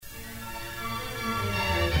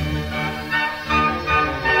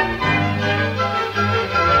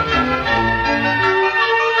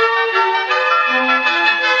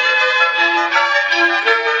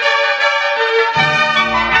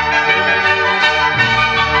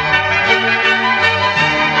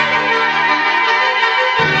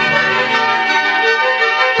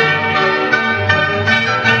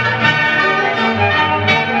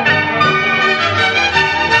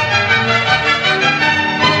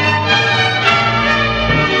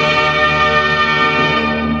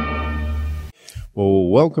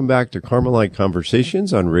welcome back to Carmelite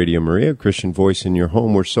Conversations on Radio Maria, Christian Voice in Your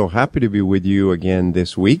Home. We're so happy to be with you again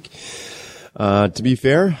this week. To be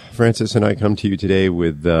fair, Francis and I come to you today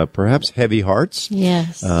with perhaps heavy hearts.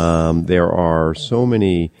 Yes. There are so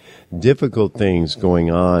many difficult things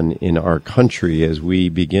going on in our country as we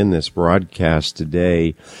begin this broadcast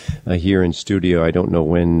today here in studio. I don't know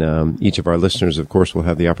when each of our listeners, of course, will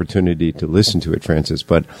have the opportunity to listen to it, Francis,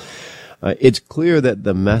 but it's clear that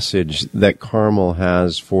the message that Carmel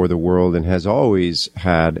has for the world and has always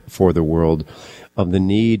had for the world of the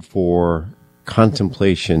need for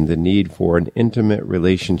contemplation, the need for an intimate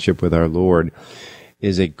relationship with our Lord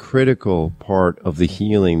is a critical part of the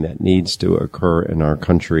healing that needs to occur in our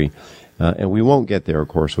country. And we won't get there, of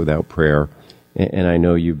course, without prayer. And I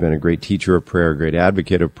know you've been a great teacher of prayer, a great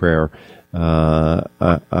advocate of prayer.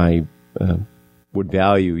 I would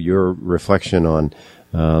value your reflection on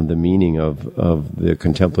the meaning of the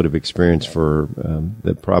contemplative experience for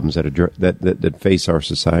the problems that face our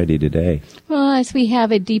society today. Well, as we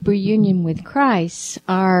have a deeper union with Christ,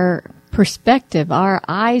 our perspective, our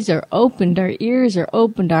eyes are opened, our ears are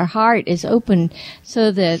opened, our heart is open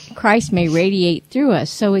so that Christ may radiate through us.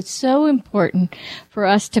 So it's so important for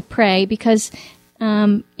us to pray because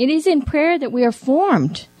it is in prayer that we are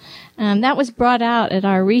formed. That was brought out at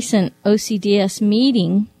our recent OCDS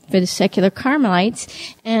meeting for the secular Carmelites,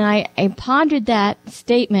 and I pondered that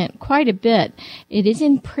statement quite a bit. It is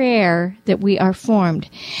in prayer that we are formed.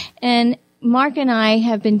 And Mark and I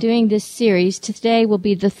have been doing this series. Today will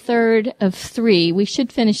be the third of 3. We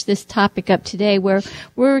should finish this topic up today where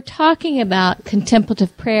we're talking about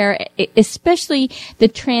contemplative prayer, especially the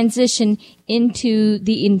transition into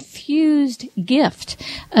the infused gift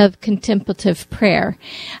of contemplative prayer.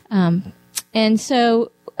 And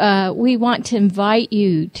so we want to invite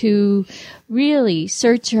you to really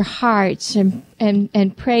search your hearts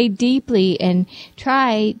and pray deeply and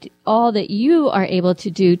try all that you are able to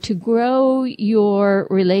do to grow your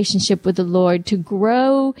relationship with the Lord, to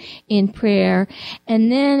grow in prayer.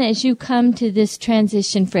 And then as you come to this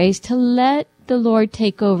transition phase, to let the Lord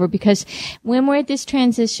take over, because when we're at this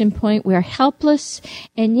transition point, we're helpless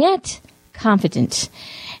and yet confident.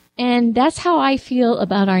 And that's how I feel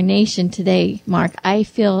about our nation today, Mark. I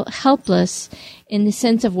feel helpless in the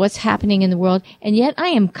sense of what's happening in the world, and yet I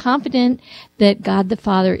am confident that God the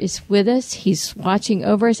Father is with us. He's watching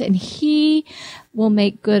over us, and He will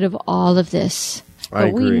make good of all of this. I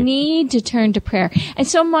agree. We need to turn to prayer. And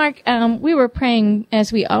so, Mark, we were praying,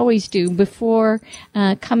 as we always do, before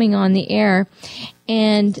coming on the air.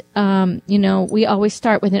 And, we always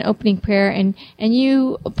start with an opening prayer. And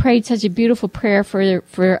you prayed such a beautiful prayer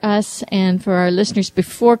for us and for our listeners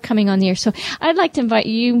before coming on the air. So I'd like to invite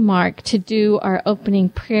you, Mark, to do our opening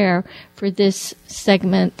prayer for this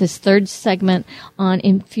segment, this third segment on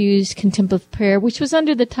infused contemplative prayer, which was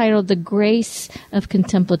under the title, The Grace of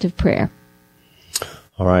Contemplative Prayer.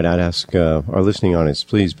 All right, I'd ask our listening audience,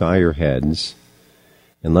 please bow your heads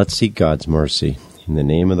and let's seek God's mercy. In the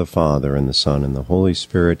name of the Father, and the Son, and the Holy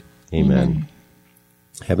Spirit, Amen.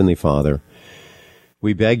 Heavenly Father,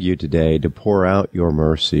 we beg you today to pour out your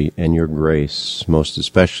mercy and your grace, most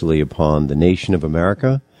especially upon the nation of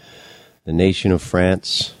America, the nation of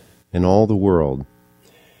France, and all the world.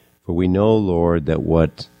 For we know, Lord, that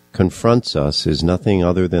what confronts us is nothing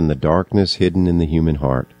other than the darkness hidden in the human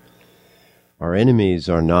heart. Our enemies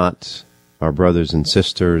are not our brothers and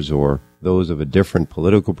sisters or those of a different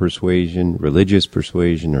political persuasion, religious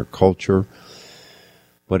persuasion, or culture,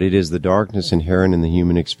 but it is the darkness inherent in the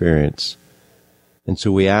human experience. And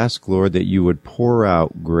so we ask, Lord, that you would pour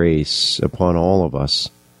out grace upon all of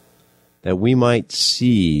us, that we might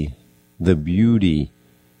see the beauty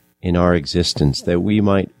in our existence, that we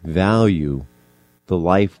might value the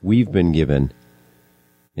life we've been given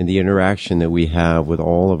and the interaction that we have with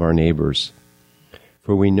all of our neighbors.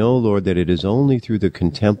 For we know, Lord, that it is only through the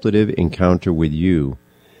contemplative encounter with you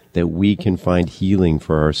that we can find healing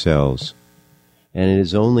for ourselves. And it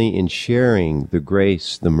is only in sharing the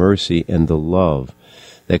grace, the mercy, and the love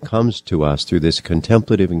that comes to us through this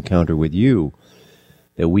contemplative encounter with you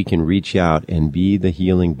that we can reach out and be the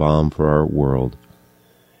healing balm for our world.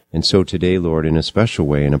 And so today, Lord, in a special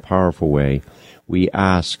way, in a powerful way, we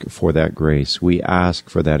ask for that grace. We ask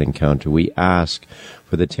for that encounter. We ask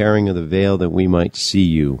for the tearing of the veil that we might see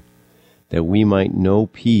you, that we might know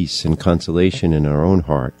peace and consolation in our own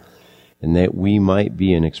heart, and that we might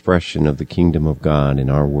be an expression of the kingdom of God in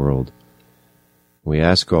our world. We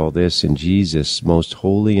ask all this in Jesus' most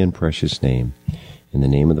holy and precious name, in the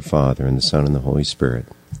name of the Father, and the Son, and the Holy Spirit.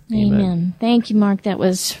 Amen. Thank you, Mark. That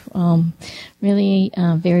was really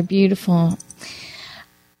very beautiful.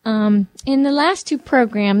 In the last 2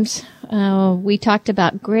 programs, We talked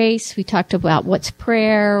about grace. We talked about what's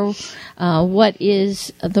prayer. What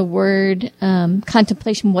is the word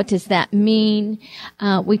contemplation? What does that mean?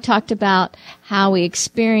 We talked about how we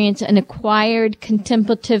experience an acquired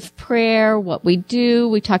contemplative prayer, what we do.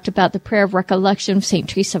 We talked about the prayer of recollection of St.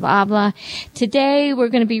 Teresa of Avila. Today, we're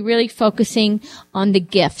going to be really focusing on the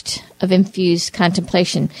gift of infused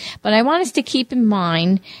contemplation. But I want us to keep in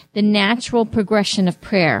mind the natural progression of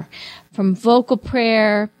prayer, from vocal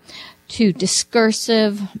prayer to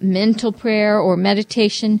discursive mental prayer or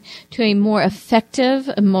meditation to a more effective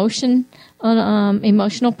emotional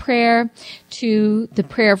prayer, to the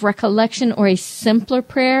prayer of recollection or a simpler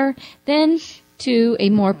prayer, then to a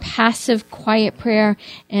more passive, quiet prayer,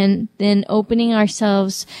 and then opening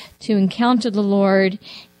ourselves to encounter the Lord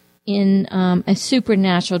in a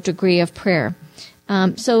supernatural degree of prayer.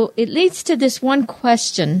 So it leads to this one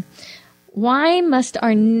question. Why must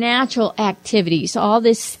our natural activities, all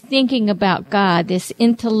this thinking about God, this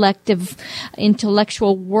intellectual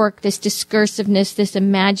work, this discursiveness, this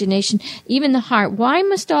imagination, even the heart, why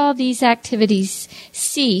must all these activities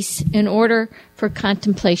cease in order for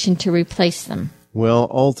contemplation to replace them? Well,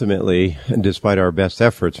 ultimately, despite our best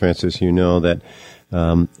efforts, Francis, you know that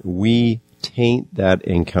we taint that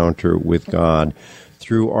encounter with God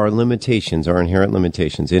through our limitations, our inherent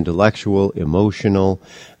limitations, intellectual, emotional,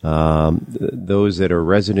 those that are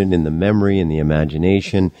resident in the memory and the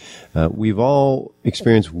imagination. We've all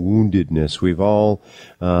experienced woundedness. We've all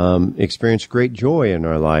experienced great joy in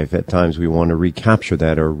our life. At times we want to recapture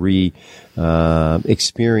that or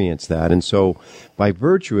experience that. And so by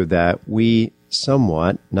virtue of that, we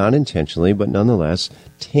somewhat, not intentionally, but nonetheless,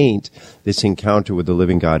 taint this encounter with the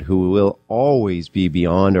living God, who will always be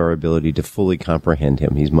beyond our ability to fully comprehend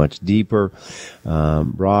him. He's much deeper,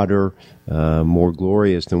 broader, more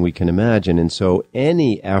glorious than we can imagine. And so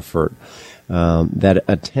any effort that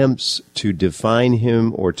attempts to define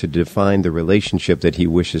him or to define the relationship that he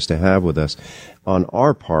wishes to have with us on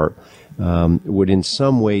our part would in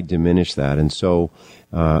some way diminish that. And so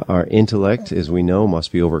our intellect, as we know,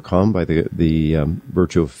 must be overcome by the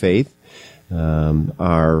virtue of faith.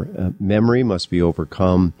 Our memory must be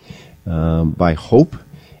overcome by hope.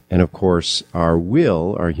 And of course, our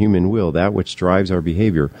will, our human will, that which drives our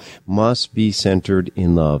behavior, must be centered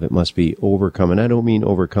in love. It must be overcome. And I don't mean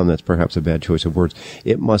overcome, that's perhaps a bad choice of words.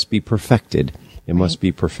 It must be perfected. It must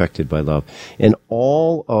be perfected by love. And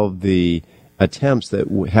all of the attempts that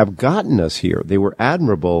have gotten us here, they were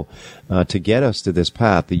admirable to get us to this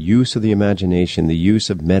path. The use of the imagination, the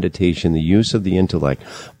use of meditation, the use of the intellect,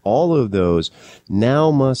 all of those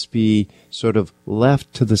now must be sort of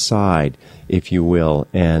left to the side, if you will,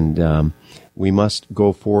 and we must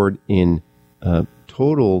go forward in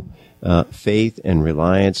total faith and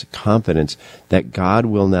reliance, confidence that God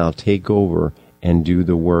will now take over and do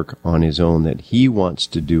the work on his own that he wants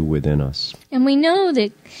to do within us. And we know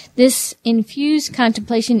that this infused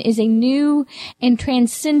contemplation is a new and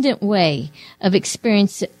transcendent way of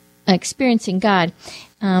experiencing God.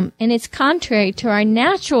 And it's contrary to our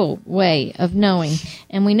natural way of knowing.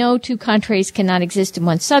 And we know two contraries cannot exist in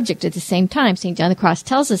one subject at the same time. St. John of the Cross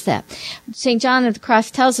tells us that. St. John of the Cross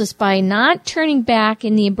tells us by not turning back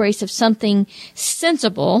in the embrace of something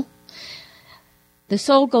sensible, the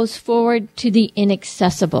soul goes forward to the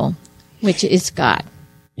inaccessible, which is God.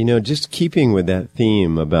 You know, just keeping with that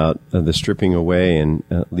theme about the stripping away and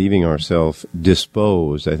leaving ourselves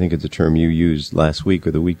disposed, I think it's a term you used last week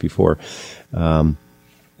or the week before.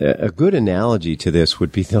 A good analogy to this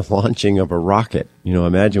would be the launching of a rocket. You know,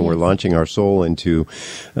 imagine we're launching our soul into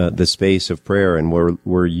the space of prayer, and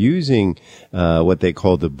we're using what they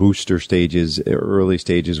call the booster stages, early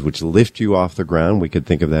stages, which lift you off the ground. We could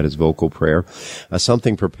think of that as vocal prayer.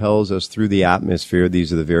 Something propels us through the atmosphere.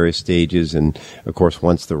 These are the various stages, and of course,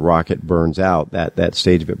 once the rocket burns out, that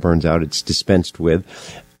stage of it burns out, it's dispensed with.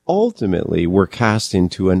 Ultimately, we're cast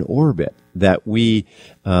into an orbit that we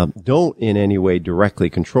don't in any way directly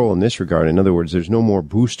control in this regard. In other words, there's no more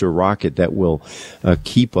booster rocket that will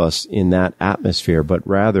keep us in that atmosphere, but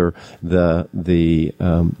rather the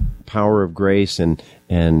power of grace and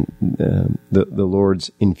the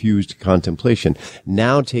Lord's infused contemplation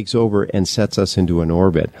now takes over and sets us into an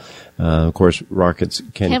orbit. Of course, rockets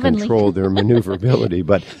can control their maneuverability,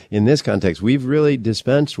 but in this context, we've really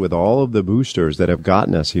dispensed with all of the boosters that have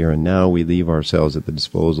gotten us here, and now we leave ourselves at the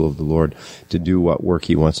disposal of the Lord to do what work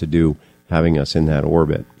he wants to do, having us in that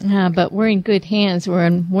orbit. But we're in good hands. We're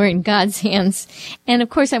in God's hands. And of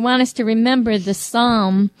course, I want us to remember the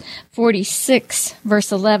Psalm 46,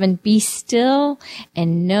 verse 11, "Be still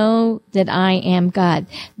and know that I am God."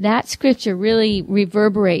 That scripture really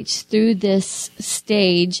reverberates through this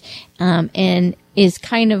stage, and is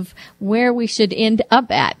kind of where we should end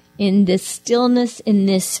up at, in this stillness, in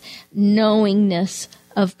this knowingness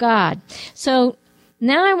of God. So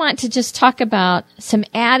now I want to just talk about some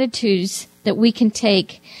attitudes that we can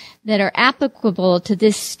take that are applicable to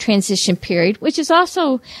this transition period, which is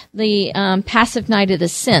also the passive night of the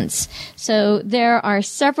sense. So there are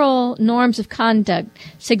several norms of conduct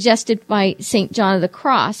suggested by St. John of the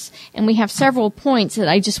Cross, and we have several points that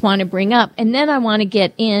I just want to bring up. And then I want to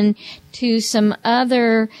get into some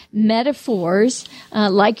other metaphors,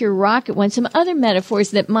 like your rocket one, some other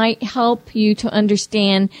metaphors that might help you to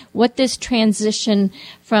understand what this transition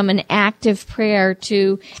from an active prayer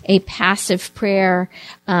to a passive prayer,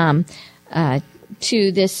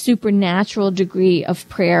 to this supernatural degree of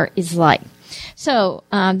prayer is like. So,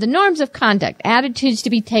 the norms of conduct, attitudes to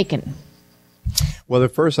be taken. Well, the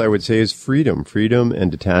first I would say is freedom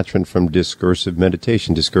and detachment from discursive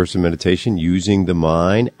meditation. Discursive meditation, using the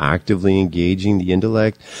mind, actively engaging the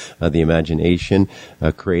intellect, the imagination,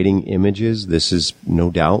 creating images. This is no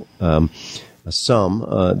doubt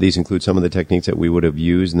these include some of the techniques that we would have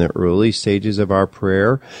used in the early stages of our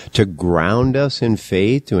prayer to ground us in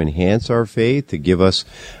faith, to enhance our faith, to give us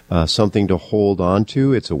something to hold on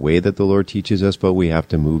to. It's a way that the Lord teaches us, but we have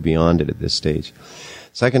to move beyond it at this stage.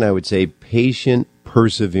 Second, I would say patient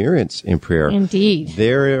perseverance in prayer. Indeed.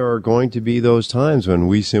 There are going to be those times when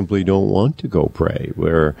we simply don't want to go pray,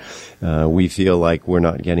 where we feel like we're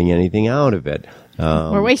not getting anything out of it.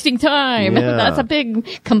 We're wasting time. Yeah. That's a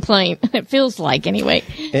big complaint. It feels like, anyway.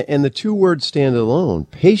 And the two words stand alone.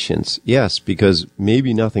 Patience, yes, because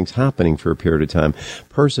maybe nothing's happening for a period of time.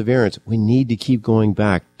 Perseverance, we need to keep going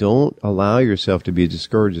back. Don't allow yourself to be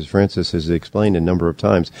discouraged, as Francis has explained a number of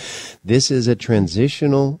times. This is a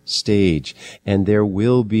transitional stage, and there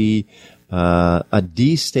will be a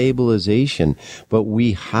destabilization, but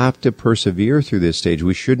we have to persevere through this stage.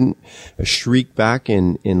 We shouldn't shriek back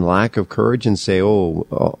in lack of courage and say,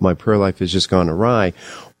 oh, my prayer life has just gone awry.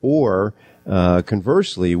 Or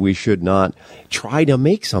conversely, we should not try to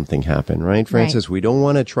make something happen, right, Francis? Right. We don't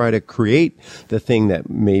want to try to create the thing that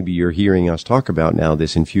maybe you're hearing us talk about now,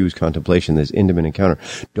 this infused contemplation, this intimate encounter.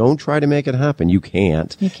 Don't try to make it happen. You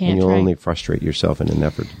can't. And you'll only frustrate yourself in an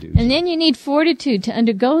effort to do so. And then you need fortitude to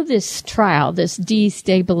undergo this trial, this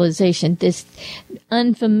destabilization, this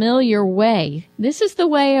unfamiliar way. This is the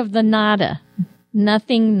way of the nada.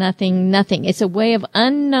 Nothing, nothing, nothing. It's a way of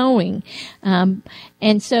unknowing.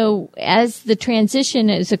 And so as the transition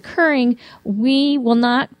is occurring, we will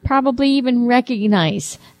not probably even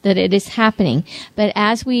recognize that it is happening. But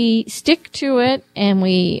as we stick to it and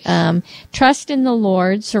we trust in the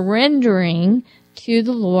Lord, surrendering to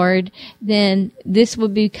the Lord, then this will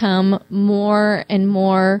become more and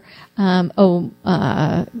more, I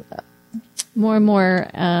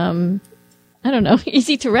don't know,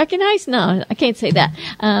 easy to recognize? No, I can't say that.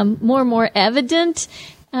 More and more evident.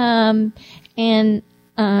 So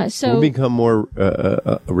we'll become more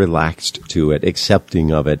relaxed to it,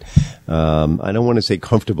 accepting of it. I don't want to say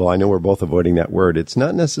comfortable. I know we're both avoiding that word. It's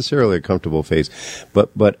not necessarily a comfortable phase,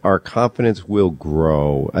 but our confidence will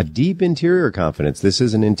grow. A deep interior confidence. This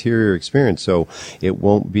is an interior experience, so it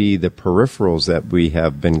won't be the peripherals that we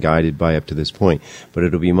have been guided by up to this point, but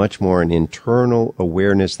it'll be much more an internal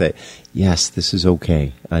awareness that, yes, this is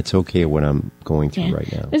okay. It's okay what I'm going through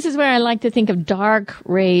right now. This is where I like to think of dark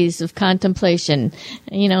rays of contemplation.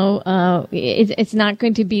 You know, it's not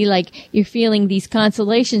going to be like you're feeling these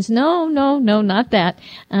consolations. No, not that.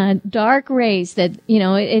 Dark rays that, you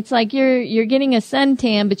know, it's like you're getting a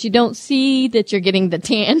suntan, but you don't see that you're getting the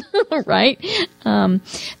tan, right?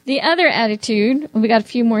 The other attitude, we got a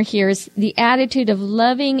few more here, is the attitude of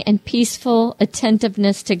loving and peaceful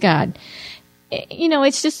attentiveness to God. You know,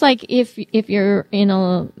 it's just like if you're in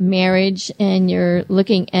a marriage and you're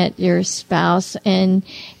looking at your spouse and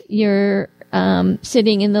you're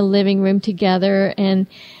sitting in the living room together and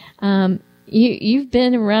you've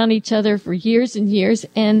been around each other for years and years,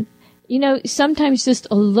 and you know, sometimes just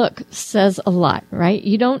a look says a lot, right?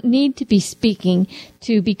 You don't need to be speaking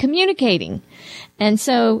to be communicating. And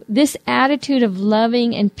so this attitude of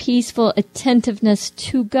loving and peaceful attentiveness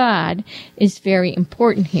to God is very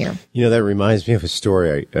important here. You know, that reminds me of a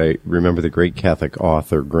story. I remember the great Catholic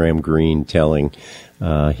author Graham Greene telling.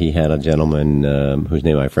 He had a gentleman whose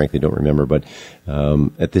name I frankly don't remember, but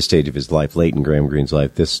at this stage of his life, late in Graham Greene's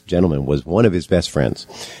life, this gentleman was one of his best friends.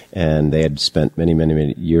 And they had spent many, many,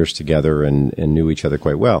 many years together and knew each other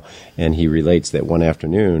quite well. And he relates that one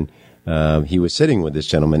afternoon, he was sitting with this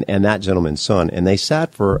gentleman and that gentleman's son, and they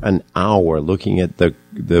sat for an hour looking at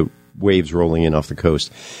the waves rolling in off the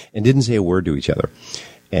coast and didn't say a word to each other.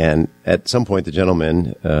 And at some point, the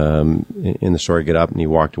gentleman in the story got up and he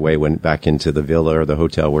walked away, went back into the villa or the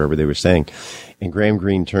hotel, wherever they were staying. And Graham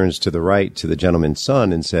Greene turns to the right to the gentleman's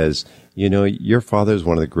son and says, "You know, your father is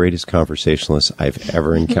one of the greatest conversationalists I've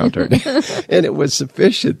ever encountered." And it was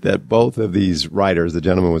sufficient that both of these writers, the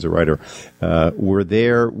gentleman was a writer, were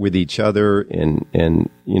there with each other and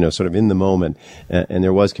sort of in the moment. And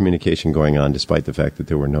there was communication going on despite the fact that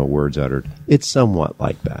there were no words uttered. It's somewhat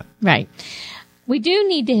like that. Right. We do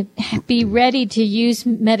need to be ready to use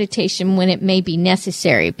meditation when it may be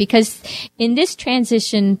necessary, because in this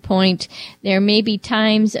transition point, there may be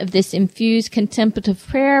times of this infused contemplative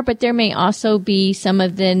prayer, but there may also be some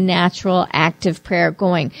of the natural active prayer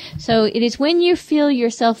going. So it is when you feel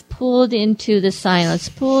yourself pulled into the silence,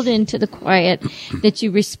 pulled into the quiet, that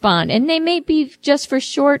you respond. And they may be just for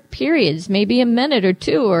short periods, maybe a minute or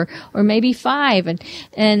two, or maybe 5,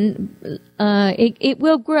 and it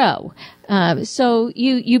will grow. So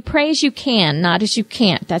you pray as you can, not as you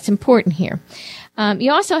can't. That's important here.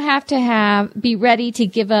 You also have to be ready to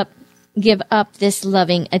give up this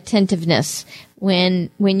loving attentiveness when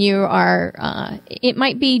you are, it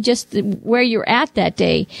might be just where you're at that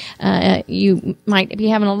day. You might be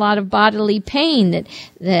having a lot of bodily pain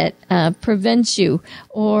that prevents you,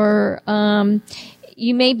 or,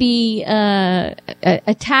 you may be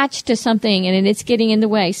attached to something and it's getting in the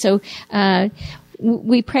way. So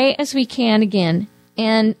we pray as we can again.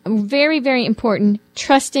 And very, very important,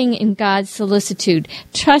 trusting in God's solicitude,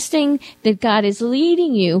 trusting that God is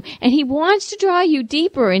leading you, and He wants to draw you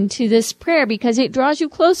deeper into this prayer because it draws you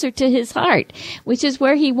closer to His heart, which is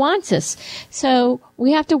where He wants us. So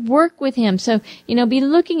we have to work with Him. So, be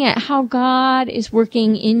looking at how God is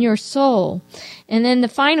working in your soul. And then the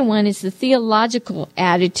final one is the theological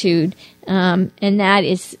attitude, and that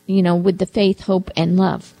is, with the faith, hope, and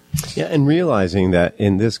love. Yeah, and realizing that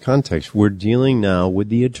in this context, we're dealing now with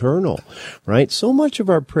the eternal, right? So much of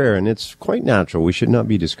our prayer, and it's quite natural, we should not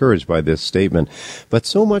be discouraged by this statement, but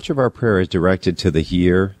so much of our prayer is directed to the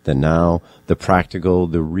here, the now, the practical,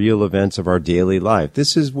 the real events of our daily life.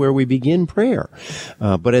 This is where we begin prayer.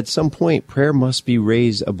 But at some point, prayer must be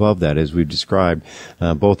raised above that, as we've described,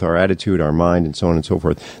 both our attitude, our mind, and so on and so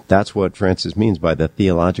forth. That's what Francis means by the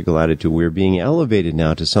theological attitude. We're being elevated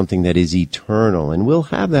now to something that is eternal, and we'll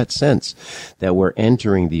have that sense that we're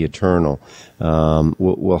entering the eternal.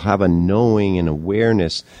 We'll have a knowing and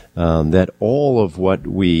awareness that all of what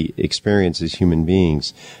we experience as human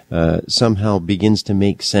beings somehow begins to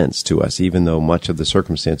make sense to us, even though much of the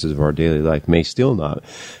circumstances of our daily life may still not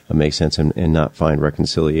make sense and not find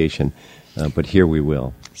reconciliation. But here we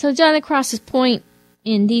will. So John the Cross's point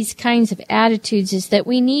in these kinds of attitudes is that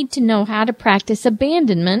we need to know how to practice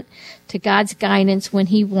abandonment to God's guidance when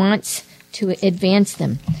He wants to advance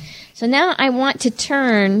them. So now I want to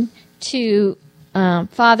turn to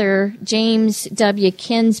Father James W.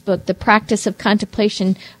 Kinn's book, The Practice of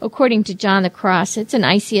Contemplation According to John the Cross. It's an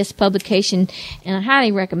ICS publication, and I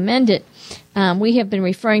highly recommend it. We have been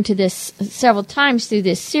referring to this several times through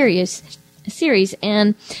this series,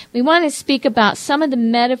 and we want to speak about some of the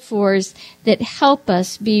metaphors that help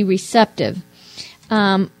us be receptive.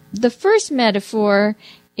 The first metaphor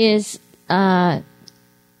is that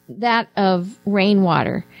of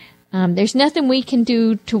rainwater. There's nothing we can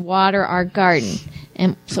do to water our garden.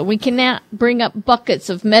 And so we cannot bring up buckets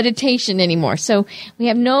of meditation anymore. So we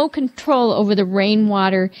have no control over the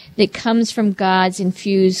rainwater that comes from God's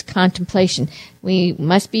infused contemplation. We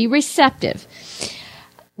must be receptive.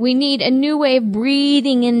 We need a new way of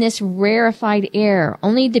breathing in this rarefied air,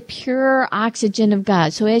 only the pure oxygen of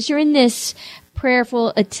God. So as you're in this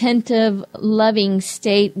prayerful, attentive, loving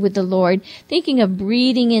state with the Lord, thinking of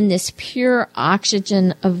breathing in this pure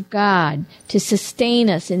oxygen of God to sustain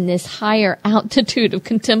us in this higher altitude of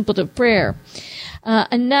contemplative prayer.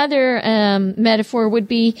 Another metaphor would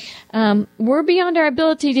be we're beyond our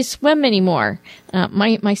ability to swim anymore.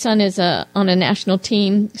 My son is on a national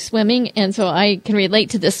team swimming, and so I can relate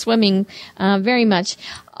to the swimming very much.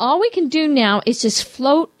 All we can do now is just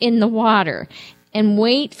float in the water and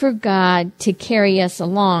wait for God to carry us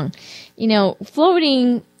along.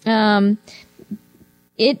 Floating,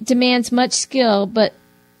 it demands much skill, but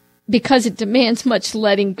because it demands much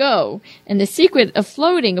letting go. And the secret of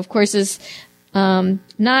floating, of course, is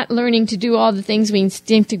not learning to do all the things we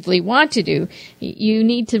instinctively want to do. You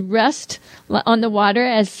need to rest on the water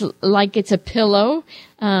as like it's a pillow,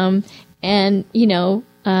 and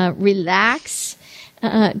relax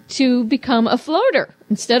to become a floater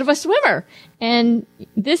instead of a swimmer. And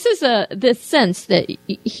this is the sense that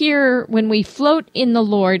here, when we float in the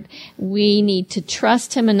Lord, we need to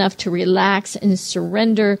trust Him enough to relax and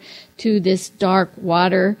surrender to this dark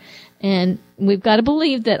water. And we've got to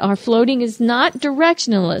believe that our floating is not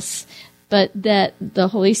directionless, but that the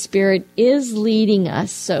Holy Spirit is leading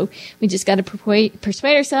us. So we just got to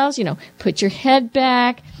persuade ourselves, put your head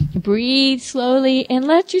back, breathe slowly, and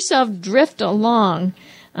let yourself drift along.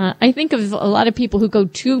 I think of a lot of people who go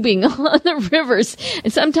tubing along the rivers,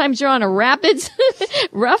 and sometimes you're on a rapids,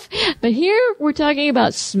 rough, but here we're talking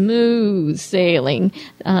about smooth sailing.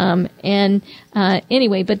 Anyway,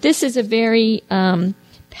 but this is a very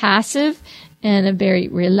passive and a very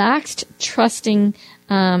relaxed, trusting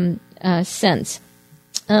sense.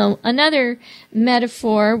 Another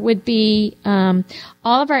metaphor would be all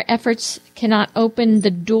of our efforts cannot open the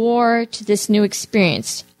door to this new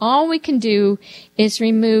experience. All we can do is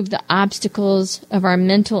remove the obstacles of our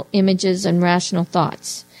mental images and rational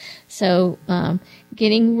thoughts. So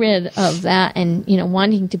getting rid of that and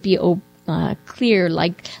wanting to be clear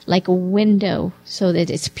like a window so that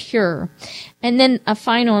it's pure. And then a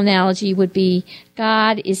final analogy would be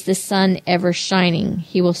God is the sun ever shining.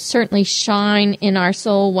 He will certainly shine in our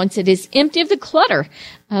soul once it is empty of the clutter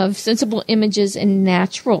of sensible images and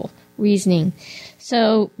natural reasoning.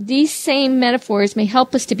 So these same metaphors may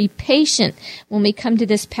help us to be patient when we come to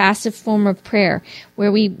this passive form of prayer,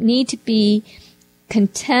 where we need to be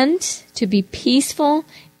content, to be peaceful,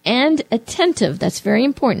 and attentive. That's very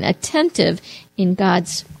important. Attentive in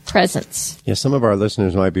God's presence. Yeah, some of our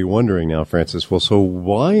listeners might be wondering now, Francis, well, so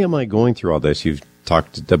why am I going through all this? You've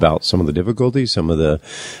talked about some of the difficulties, some of the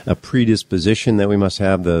predisposition that we must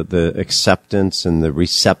have, the acceptance and the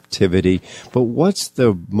receptivity. But what's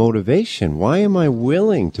the motivation? Why am I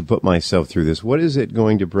willing to put myself through this? What is it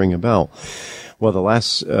going to bring about? Well, the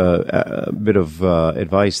last bit of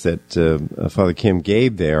advice that Father Kim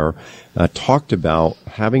gave there talked about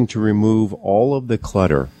having to remove all of the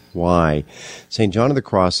clutter. Why? St. John of the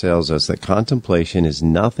Cross tells us that contemplation is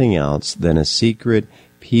nothing else than a secret,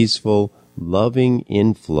 peaceful, loving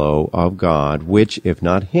inflow of God, which, if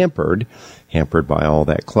not hampered by all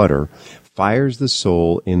that clutter, fires the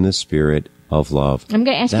soul in the spirit of love. I'm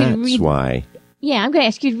going to ask you to read. That's why. Yeah, I'm going to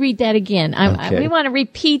ask you to read that again. Okay. We want to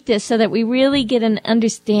repeat this so that we really get an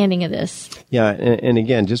understanding of this. Yeah, and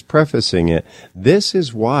again, just prefacing it, this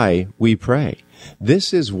is why we pray.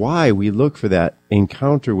 This is why we look for that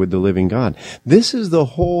encounter with the living God. This is the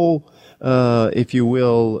whole, if you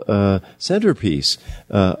will, centerpiece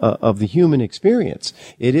of the human experience.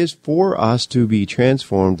 It is for us to be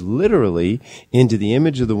transformed literally into the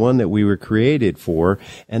image of the one that we were created for,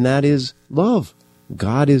 and that is love.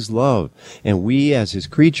 God is love, and we as his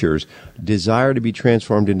creatures desire to be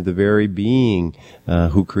transformed into the very being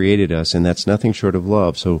who created us, and that's nothing short of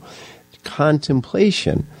love. So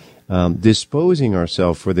contemplation, disposing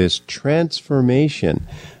ourselves for this transformation,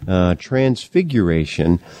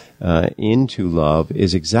 transfiguration into love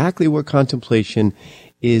is exactly what contemplation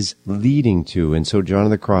is leading to. And so John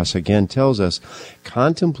of the Cross again tells us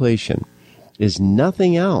contemplation is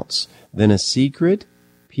nothing else than a secret,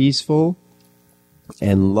 peaceful,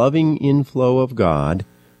 and loving inflow of God,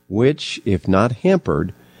 which, if not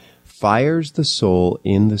hampered, fires the soul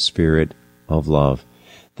in the spirit of love.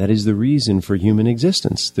 That is the reason for human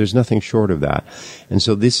existence. There's nothing short of that. And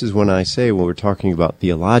so this is when I say, when we're talking about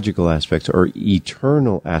theological aspects or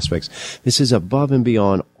eternal aspects, this is above and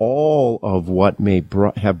beyond all of what may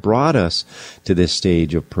have brought us to this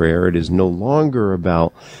stage of prayer. It is no longer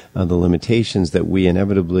about the limitations that we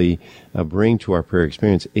inevitably bring to our prayer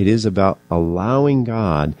experience. It is about allowing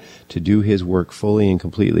God to do his work fully and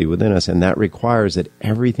completely within us, and that requires that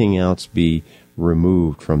everything else be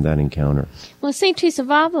removed from that encounter. Well, St. Teresa of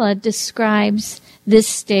Avila describes this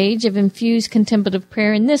stage of infused contemplative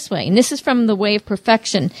prayer in this way, and this is from The Way of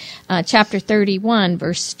Perfection, chapter 31,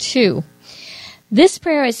 verse 2. This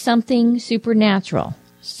prayer is something supernatural,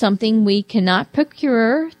 something we cannot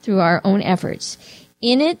procure through our own efforts.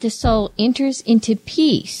 In it, the soul enters into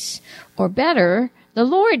peace, or better, the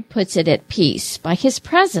Lord puts it at peace by his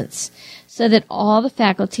presence, so that all the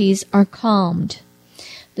faculties are calmed.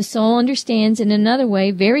 The soul understands in another way,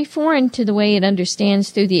 very foreign to the way it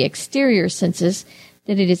understands through the exterior senses,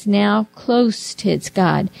 that it is now close to its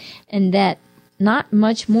God, and that not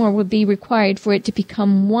much more would be required for it to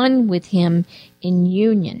become one with him in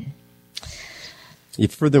union.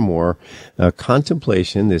 Furthermore,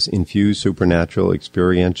 contemplation, this infused supernatural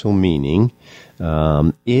experiential meaning,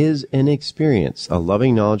 is an experience, a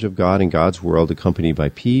loving knowledge of God and God's world accompanied by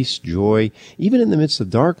peace, joy, even in the midst of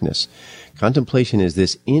darkness. Contemplation is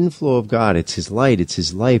this inflow of God. It's his light, it's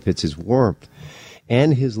his life, it's his warmth,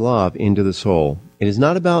 and his love into the soul. It is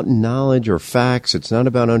not about knowledge or facts. It's not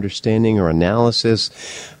about understanding or analysis.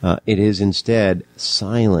 It is instead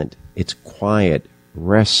silent. It's quiet,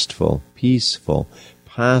 restful, peaceful,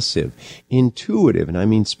 passive, intuitive, and I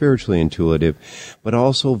mean spiritually intuitive, but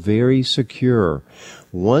also very secure.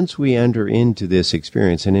 Once we enter into this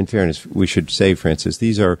experience, and in fairness, we should say, Francis,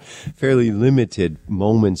 these are fairly limited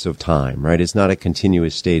moments of time, right? It's not a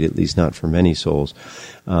continuous state, at least not for many souls.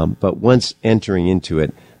 But once entering into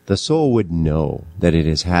it, the soul would know that it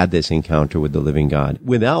has had this encounter with the living God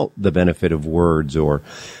without the benefit of words or,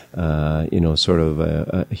 sort of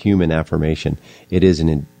a human affirmation. It is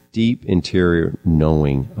a deep interior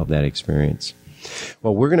knowing of that experience.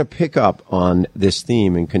 Well, we're going to pick up on this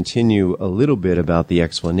theme and continue a little bit about the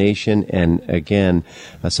explanation and, again,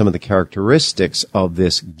 some of the characteristics of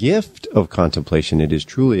this gift of contemplation. It is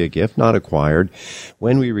truly a gift, not acquired.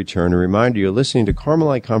 When we return, a reminder, you're listening to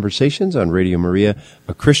Carmelite Conversations on Radio Maria,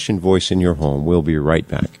 a Christian voice in your home. We'll be right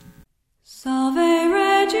back. Salve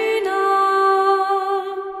Regina,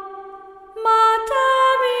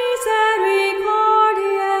 Mater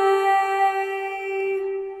Misericordiae,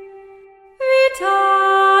 vita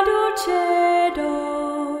dulcedo,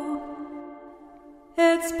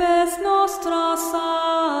 et spes nostra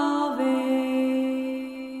salve.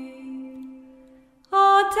 A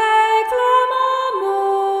te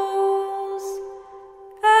clamamus,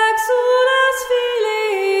 exules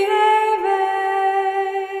Filii Eve,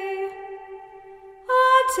 a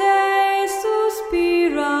te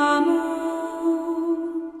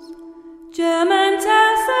suspiramus,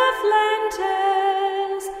 gementes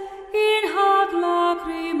efflentes in hac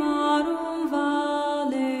lacrimarum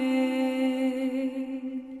vale.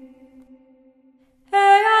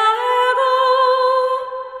 Ea ego,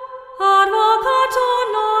 advocator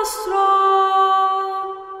nostra,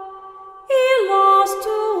 illos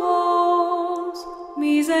tuos,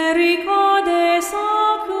 misericordes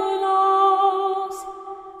oculos,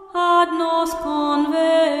 ad nos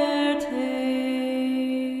converte.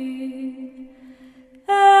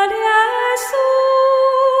 Et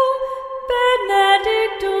Iesum,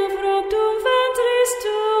 benedictum fructum ventris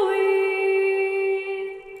tui,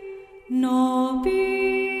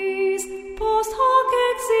 nobis post hoc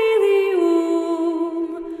exilium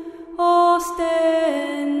ostende.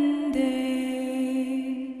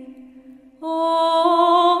 O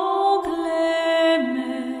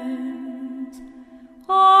clemens,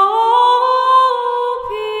 O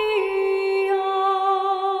pia,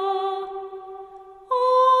 O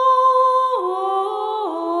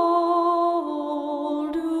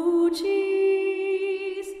dulcis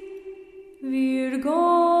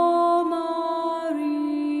Virgo Maria.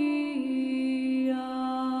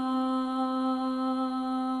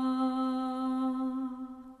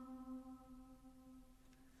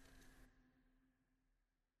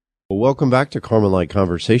 Welcome back to Carmelite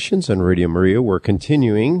Conversations on Radio Maria. We're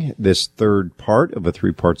continuing this third part of a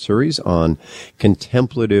three-part series on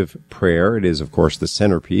contemplative prayer. It is, of course, the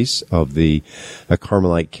centerpiece of the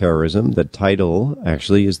Carmelite charism. The title,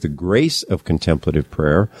 actually, is The Grace of Contemplative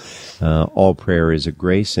Prayer. All prayer is a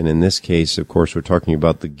grace, and in this case, of course, we're talking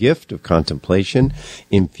about the gift of contemplation,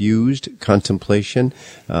 infused contemplation,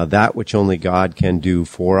 that which only God can do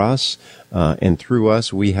for us. And through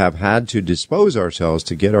us, we have had to dispose ourselves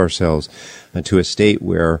to get ourselves to a state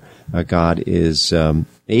where God is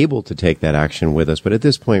able to take that action with us. But at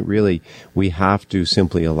this point, really, we have to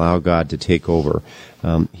simply allow God to take over.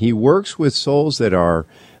 He works with souls that are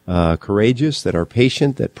courageous, that are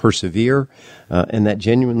patient, that persevere, and that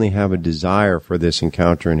genuinely have a desire for this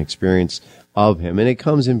encounter and experience of Him. And it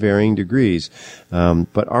comes in varying degrees.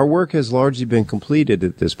 But our work has largely been completed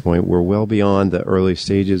at this point. We're well beyond the early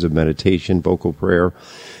stages of meditation, vocal prayer,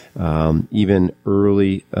 even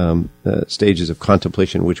early stages of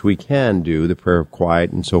contemplation, which we can do, the prayer of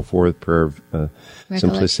quiet and so forth, prayer of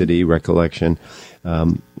simplicity, recollection.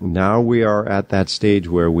 Now we are at that stage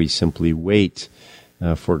where we simply wait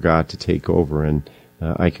for God to take over. And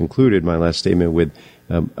I concluded my last statement with,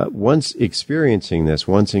 once experiencing this,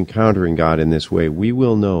 once encountering God in this way, we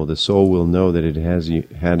will know, the soul will know that it has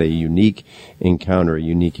had a unique encounter, a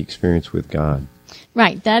unique experience with God.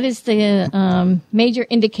 Right. That is the major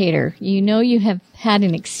indicator. You know you have had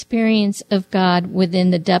an experience of God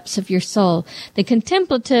within the depths of your soul. The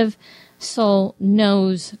contemplative soul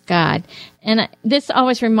knows God. And this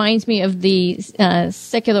always reminds me of the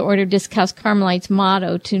Secular Order of Discalced Carmelites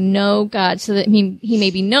motto, to know God so that he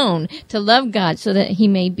may be known, to love God so that he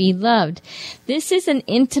may be loved. This is an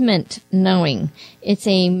intimate knowing. It's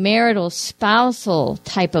a marital, spousal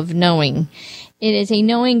type of knowing. It is a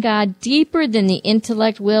knowing God deeper than the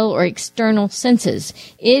intellect, will, or external senses.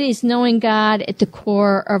 It is knowing God at the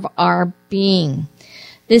core of our being.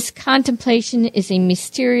 This contemplation is a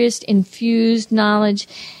mysterious, infused knowledge.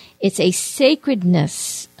 It's a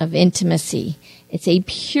sacredness of intimacy. It's a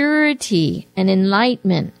purity and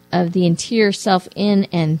enlightenment of the interior self in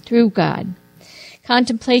and through God.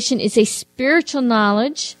 Contemplation is a spiritual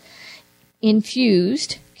knowledge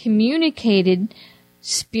infused, communicated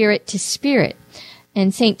spirit to spirit.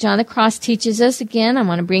 And St. John the Cross teaches us, again, I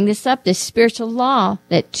want to bring this up, this spiritual law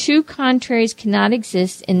that two contraries cannot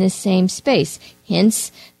exist in the same space.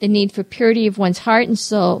 Hence, the need for purity of one's heart and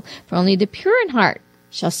soul, for only the pure in heart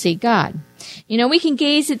shall see God. You know, we can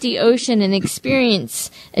gaze at the ocean and experience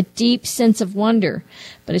a deep sense of wonder,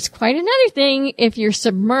 but it's quite another thing if you're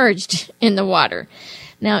submerged in the water.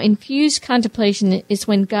 Now, infused contemplation is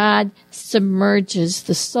when God submerges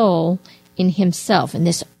the soul in himself, in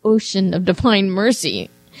this ocean of divine mercy.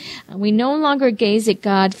 We no longer gaze at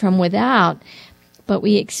God from without, but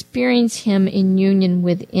we experience him in union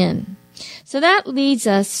within. So that leads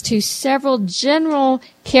us to several general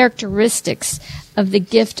characteristics of the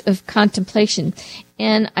gift of contemplation.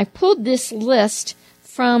 And I pulled this list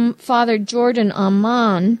from Father Jordan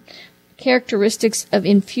Amman, Characteristics of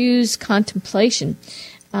Infused Contemplation.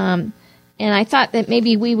 And I thought that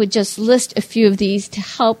maybe we would just list a few of these to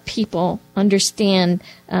help people understand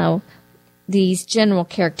these general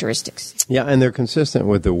characteristics. Yeah, and they're consistent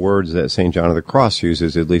with the words that St. John of the Cross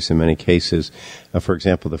uses, at least in many cases. For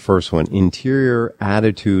example, the first one, interior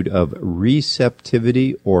attitude of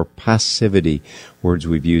receptivity or passivity, words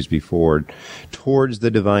we've used before, towards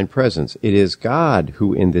the divine presence. It is God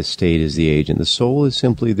who in this state is the agent. The soul is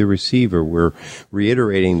simply the receiver. We're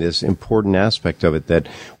reiterating this important aspect of it, that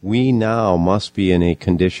we now must be in a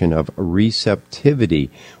condition of receptivity,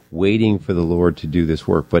 waiting for the Lord to do this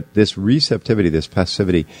work. But this receptivity, this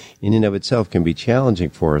passivity, in and of itself can be challenging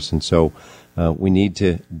for us. And so we need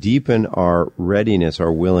to deepen our readiness,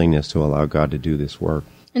 our willingness to allow God to do this work.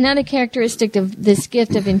 Another characteristic of this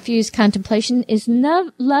gift of infused contemplation is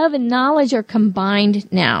love and knowledge are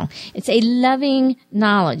combined now. It's a loving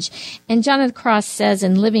knowledge. And John of the Cross says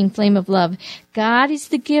in Living Flame of Love, God is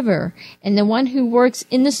the giver and the one who works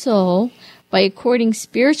in the soul by according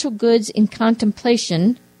spiritual goods in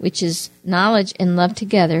contemplation, which is knowledge and love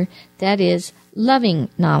together, that is loving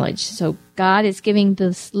knowledge. So God is giving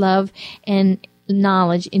this love and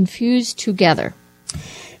knowledge infused together.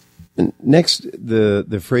 Next,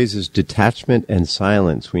 the phrase is detachment and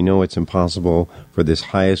silence. We know it's impossible for this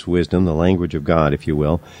highest wisdom, the language of God, if you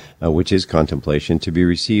will, which is contemplation, to be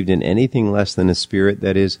received in anything less than a spirit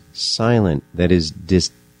that is silent, that is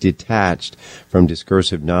detached from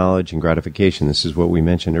discursive knowledge and gratification. This is what we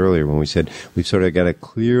mentioned earlier when we said we've sort of got to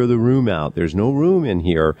clear the room out. There's no room in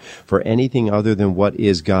here for anything other than what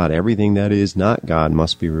is God. Everything that is not God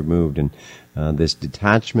must be removed. And this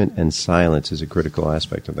detachment and silence is a critical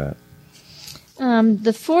aspect of that.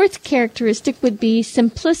 The fourth characteristic would be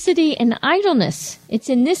simplicity and idleness. It's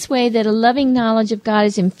in this way that a loving knowledge of God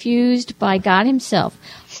is infused by God himself,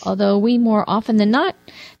 although we more often than not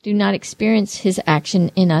do not experience his action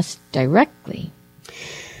in us directly.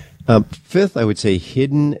 Fifth, I would say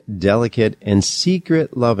hidden, delicate, and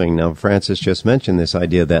secret loving. Now, Francis just mentioned this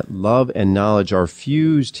idea that love and knowledge are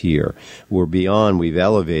fused here. We're beyond, we've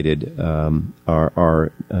elevated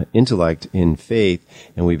our intellect in faith,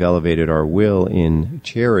 and we've elevated our will in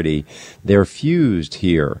charity. They're fused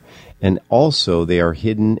here, and also they are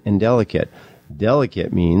hidden and delicate.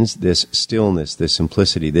 Delicate means this stillness, this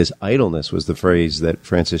simplicity, this idleness was the phrase that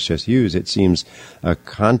Francis just used. It seems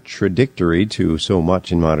contradictory to so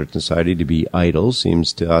much in modern society. To be idle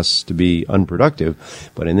seems to us to be unproductive,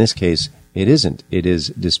 but in this case, it isn't. It is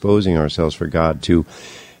disposing ourselves for God to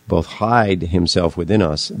both hide himself within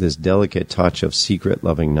us, this delicate touch of secret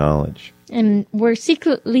loving knowledge. And we're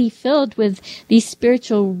secretly filled with these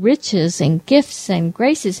spiritual riches and gifts and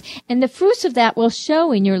graces. And the fruits of that will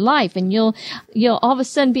show in your life. And you'll all of a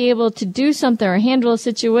sudden be able to do something or handle a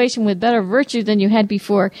situation with better virtue than you had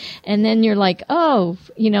before. And then you're like, oh,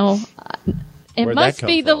 it Where'd must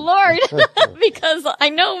be the Lord because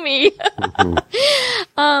I know me.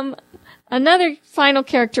 Another final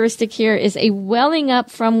characteristic here is a welling up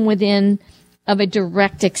from within of a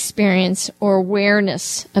direct experience or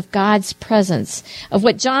awareness of God's presence, of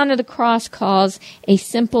what John of the Cross calls a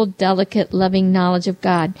simple, delicate, loving knowledge of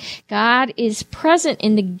God. God is present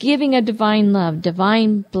in the giving of divine love,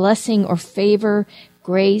 divine blessing or favor,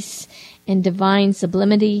 grace, and divine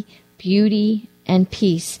sublimity, beauty, and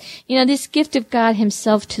peace. This gift of God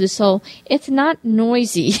himself to the soul, it's not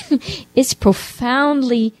noisy. It's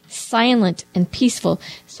profoundly silent and peaceful,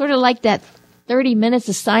 sort of like that 30 minutes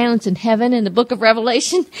of silence in heaven in the book of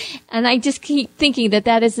Revelation. And I just keep thinking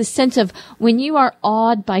that is the sense of when you are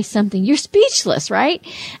awed by something, you're speechless, right?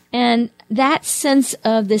 And that sense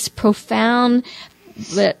of this profound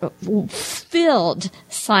filled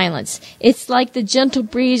silence. It's like the gentle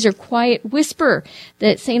breeze or quiet whisper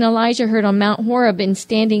that St. Elijah heard on Mount Horeb in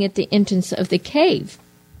standing at the entrance of the cave.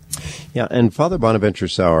 Yeah, and Father Bonaventure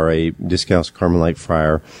Sauer, a Discalced Carmelite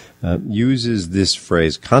friar, uses this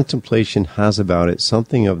phrase, contemplation has about it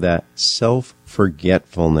something of that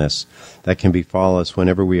self-forgetfulness that can befall us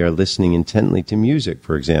whenever we are listening intently to music,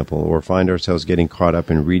 for example, or find ourselves getting caught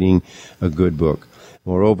up in reading a good book.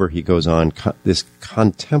 Moreover, he goes on, this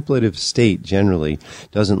contemplative state generally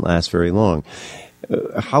doesn't last very long.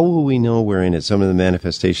 How will we know we're in it? Some of the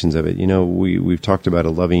manifestations of it. We've talked about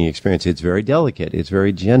a loving experience. It's very delicate. It's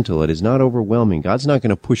very gentle. It is not overwhelming. God's not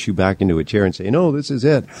going to push you back into a chair and say, no, this is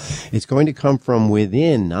it. It's going to come from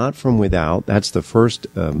within, not from without. That's the first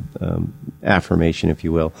affirmation, if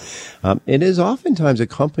you will. It is oftentimes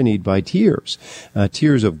accompanied by tears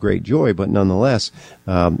of great joy, but nonetheless,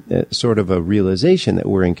 sort of a realization that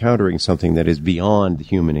we're encountering something that is beyond the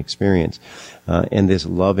human experience. And this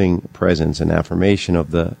loving presence and affirmation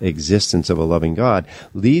of the existence of a loving God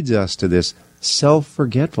leads us to this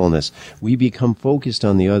self-forgetfulness. We become focused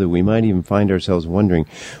on the other. We might even find ourselves wondering,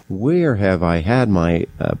 where have I had my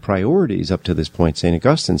priorities up to this point? St.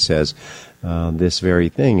 Augustine says this very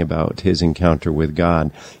thing about his encounter with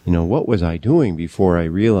God. What was I doing before I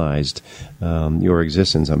realized your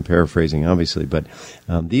existence? I'm paraphrasing, obviously, but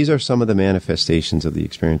these are some of the manifestations of the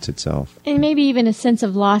experience itself. And maybe even a sense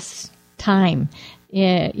of lost time.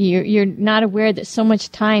 You're not aware that so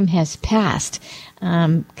much time has passed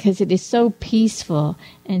because it is so peaceful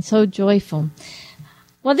and so joyful.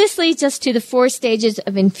 Well, this leads us to the 4 stages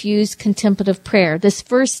of infused contemplative prayer. This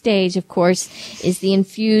first stage, of course, is the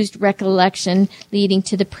infused recollection leading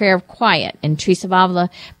to the prayer of quiet. And Teresa of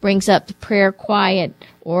Avila brings up the prayer quiet,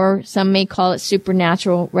 or some may call it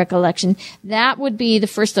supernatural recollection. That would be the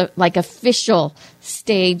first, official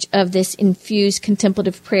stage of this infused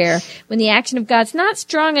contemplative prayer, when the action of God's not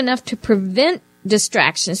strong enough to prevent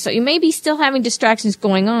distractions. So you may be still having distractions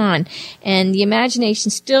going on, and the imagination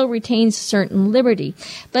still retains certain liberty.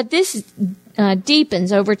 But this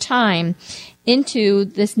deepens over time into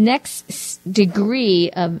this next degree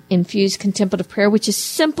of infused contemplative prayer, which is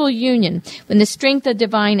simple union, when the strength of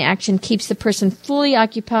divine action keeps the person fully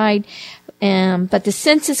occupied, but the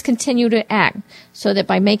senses continue to act, so that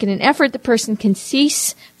by making an effort, the person can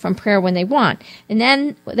cease from prayer when they want. And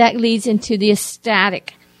then that leads into the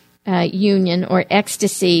ecstatic union or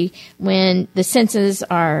ecstasy, when the senses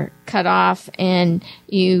are cut off and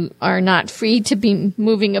you are not free to be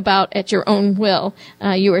moving about at your own will.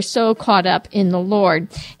 You are so caught up in the Lord.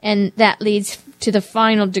 And that leads to the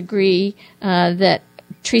final degree that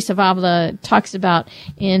Teresa of Avila talks about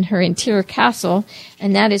in her Interior Castle,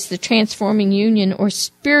 and that is the transforming union or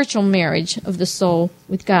spiritual marriage of the soul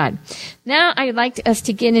with God. Now I'd like us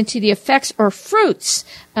to get into the effects or fruits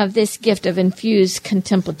of this gift of infused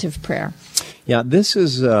contemplative prayer. Yeah, this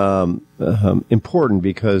is important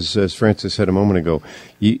because, as Francis said a moment ago,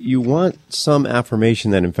 you want some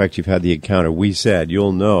affirmation that, in fact, you've had the encounter. We said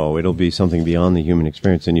you'll know it'll be something beyond the human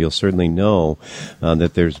experience, and you'll certainly know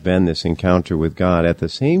that there's been this encounter with God. At the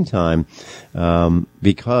same time,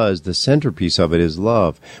 because the centerpiece of it is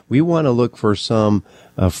love, we want to look for some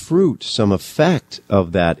fruit, some effect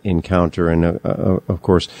of that encounter. And of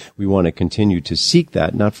course, we want to continue to seek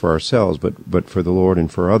that, not for ourselves, but for the Lord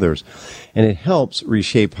and for others. And it helps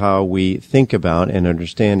reshape how we think about and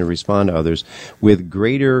understand and respond to others with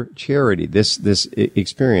greater charity. This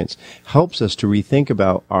experience helps us to rethink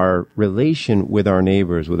about our relation with our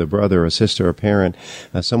neighbors, with a brother, a sister, a parent,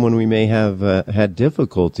 someone we may have had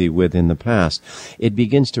difficulty with in the past. It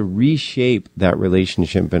begins to reshape that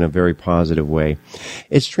relationship in a very positive way.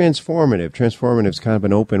 It's transformative. Transformative is kind of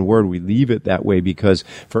an open word. We leave it that way because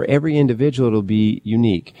for every individual it'll be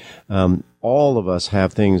unique. All of us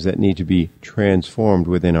have things that need to be transformed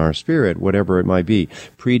within our spirit, whatever it might be.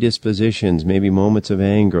 Predispositions, maybe moments of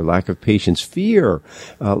anger, lack of patience, fear,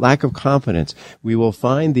 lack of confidence. We will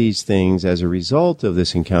find these things as a result of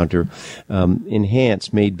this encounter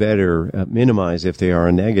enhanced, made better, minimized. If they are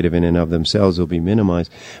a negative in and of themselves, they'll be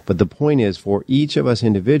minimized. But the point is, for each of us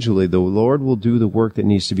individually, the Lord will do the work that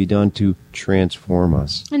needs to be done to transform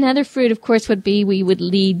us. Another fruit, of course, would be we would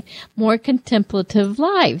lead more contemplative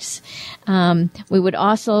lives. We would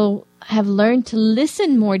also have learned to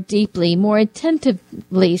listen more deeply, more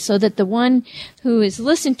attentively, so that the one who is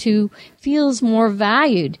listened to feels more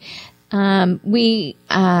valued. We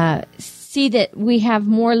see that we have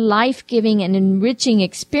more life-giving and enriching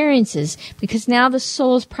experiences because now the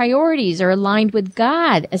soul's priorities are aligned with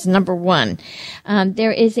God as number one.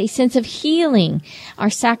 There is a sense of healing. Our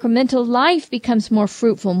sacramental life becomes more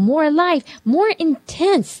fruitful, more alive, more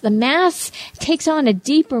intense. The Mass takes on a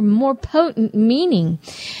deeper, more potent meaning.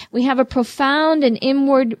 We have a profound and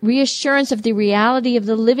inward reassurance of the reality of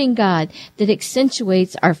the living God that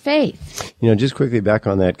accentuates our faith. Just quickly back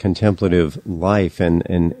on that contemplative life and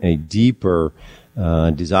a deeper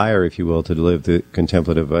desire, if you will, to live the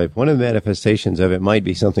contemplative life. One of the manifestations of it might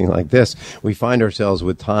be something like this. We find ourselves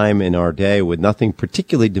with time in our day with nothing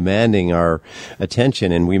particularly demanding our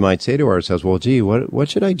attention, and we might say to ourselves, well, gee, what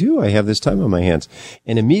should I do? I have this time on my hands.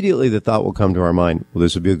 And immediately the thought will come to our mind, well,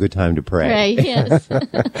 this would be a good time to pray. Pray, yes.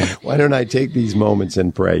 Why don't I take these moments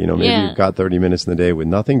and pray? Maybe you've got 30 minutes in the day with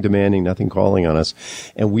nothing demanding, nothing calling on us,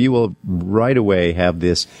 and we will right away have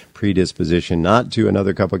this predisposition not to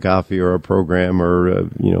another cup of coffee or a program or a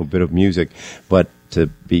bit of music, but to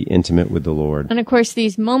be intimate with the Lord. And of course,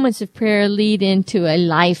 these moments of prayer lead into a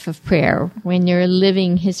life of prayer when you're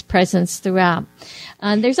living His presence throughout.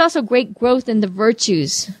 There's also great growth in the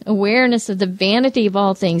virtues, awareness of the vanity of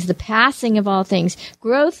all things, the passing of all things,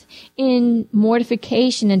 growth in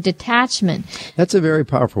mortification and detachment. That's a very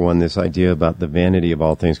powerful one, this idea about the vanity of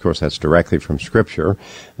all things. Of course, that's directly from Scripture.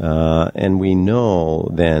 And we know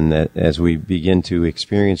then that as we begin to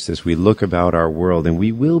experience this, we look about our world and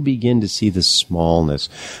we will begin to see the smallness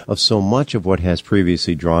of so much of what has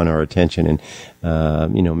previously drawn our attention. And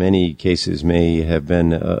many cases may have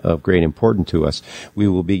been of great importance to us. We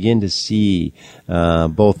will begin to see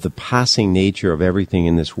both the passing nature of everything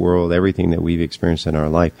in this world, everything that we've experienced in our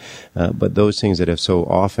life, but those things that have so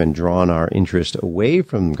often drawn our interest away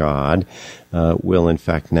from God will in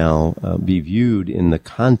fact now be viewed in the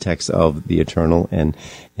context of the eternal, and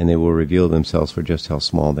they will reveal themselves for just how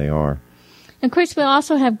small they are. Of course, we'll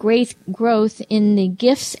also have great growth in the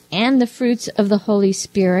gifts and the fruits of the Holy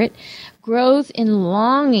Spirit, growth in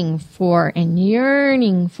longing for and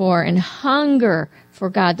yearning for and hunger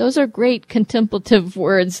for God. Those are great contemplative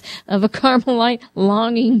words of a Carmelite: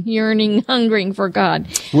 longing, yearning, hungering for God.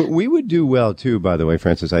 We would do well, too, by the way,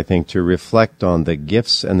 Francis, I think, to reflect on the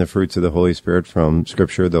gifts and the fruits of the Holy Spirit from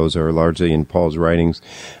Scripture. Those are largely in Paul's writings.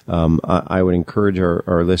 I would encourage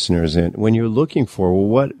our listeners, and when you're looking for,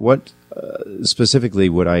 what specifically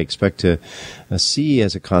would I expect to see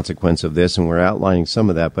as a consequence of this, and we're outlining some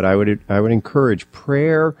of that, but I would encourage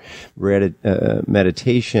prayer,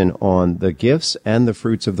 meditation on the gifts and the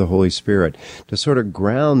fruits of the Holy Spirit to sort of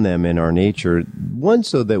ground them in our nature, one,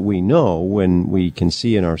 so that we know when we can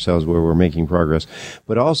see in ourselves where we're making progress,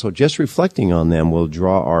 but also just reflecting on them will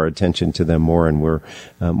draw our attention to them more, and we're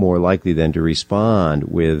more likely then to respond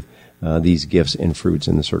with these gifts and fruits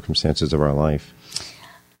in the circumstances of our life.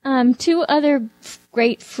 Two other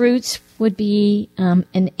great fruits would be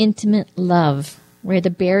an intimate love, where the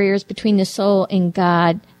barriers between the soul and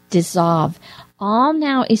God dissolve. All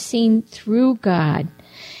now is seen through God,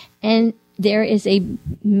 and there is a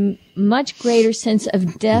much greater sense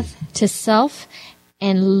of death to self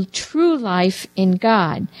and true life in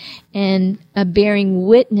God, and a bearing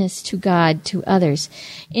witness to God to others.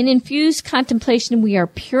 In infused contemplation, we are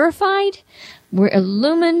purified, we're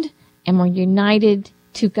illumined, and we're united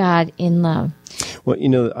to God in love. Well,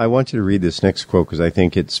 I want you to read this next quote because I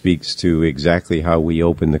think it speaks to exactly how we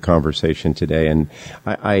open the conversation today. And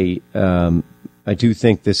I do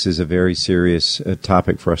think this is a very serious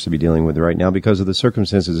topic for us to be dealing with right now because of the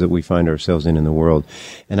circumstances that we find ourselves in the world.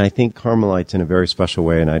 And I think Carmelites in a very special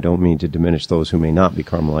way, and I don't mean to diminish those who may not be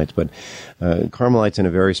Carmelites, but Carmelites in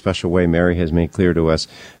a very special way, Mary has made clear to us,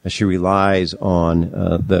 she relies on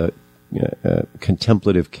the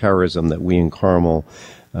contemplative charism that we in Carmel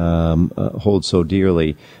hold so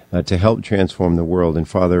dearly to help transform the world. And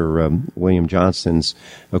Father William Johnston's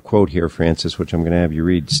quote here, Francis, which I'm going to have you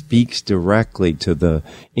read, speaks directly to the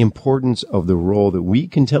importance of the role that we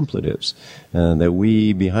contemplatives, that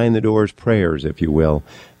we behind the doors prayers, if you will,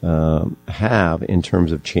 have in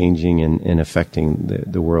terms of changing and affecting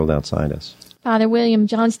the world outside us. Father William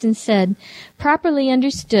Johnston said, properly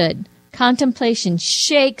understood, contemplation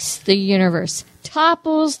shakes the universe,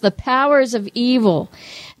 topples the powers of evil,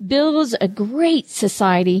 builds a great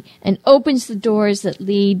society, and opens the doors that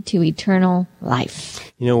lead to eternal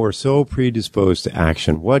life. We're so predisposed to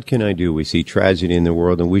action. What can I do? We see tragedy in the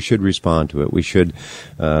world, and we should respond to it. We should,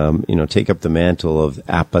 take up the mantle of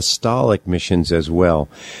apostolic missions as well.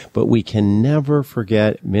 But we can never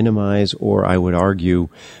forget, minimize, or I would argue,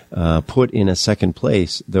 put in a second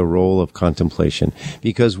place the role of contemplation.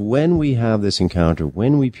 Because when we have this encounter,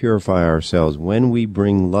 when we purify ourselves, when we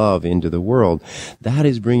bring love into the world, that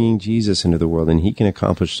is bringing bringing Jesus into the world, and he can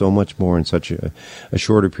accomplish so much more in such a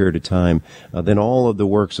shorter period of time than all of the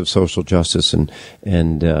works of social justice and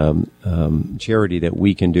charity that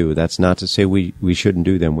we can do. That's not to say we shouldn't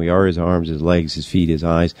do them. We are his arms, his legs, his feet, his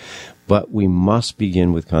eyes. But we must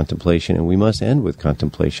begin with contemplation, and we must end with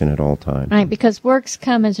contemplation at all times. Right, because works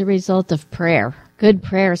come as a result of prayer. Good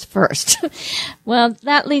prayers first. Well,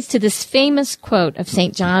 that leads to this famous quote of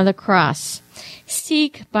St. John of the Cross.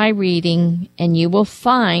 Seek by reading, and you will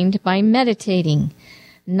find by meditating.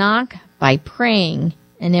 Knock by praying,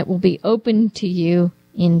 and it will be open to you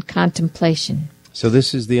in contemplation. So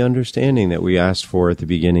this is the understanding that we asked for at the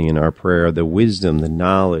beginning in our prayer, the wisdom, the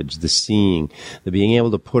knowledge, the seeing, the being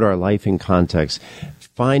able to put our life in context.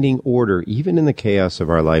 Finding order, even in the chaos of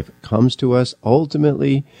our life, comes to us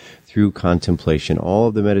ultimately through contemplation. All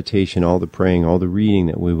of the meditation, all the praying, all the reading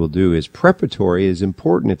that we will do is preparatory, is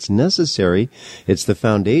important, it's necessary, it's the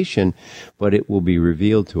foundation, but it will be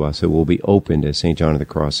revealed to us. It will be opened, as St. John of the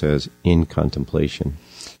Cross says, in contemplation.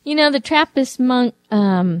 You know, the Trappist monk,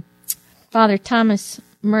 Father Thomas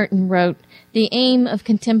Merton wrote, "The aim of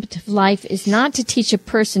contemplative life is not to teach a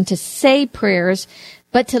person to say prayers,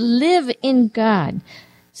 but to live in God."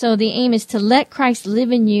 So the aim is to let Christ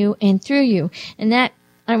live in you and through you. And that,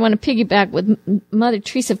 I want to piggyback with Mother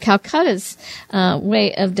Teresa of Calcutta's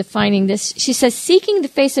way of defining this. She says, seeking the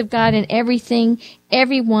face of God in everything,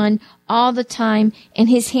 everyone, all the time, and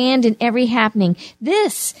his hand in every happening.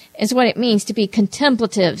 This is what it means to be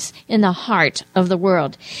contemplatives in the heart of the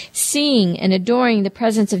world. Seeing and adoring the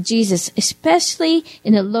presence of Jesus, especially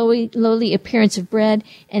in the lowly appearance of bread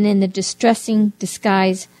and in the distressing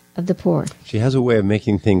disguise of the poor. She has a way of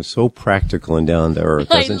making things so practical and down to earth,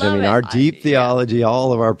 doesn't she? I mean, our deep theology,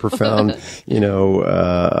 all of our profound,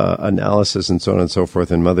 analysis and so on and so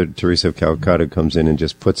forth. And Mother Teresa of Calcutta comes in and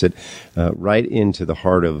just puts it right into the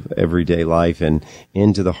heart of everyday life and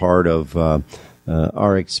into the heart of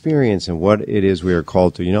our experience and what it is we are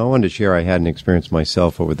called to. I wanted to share, I had an experience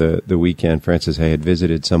myself over the weekend. Francis, I had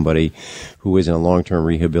visited somebody who was in a long-term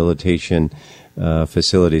rehabilitation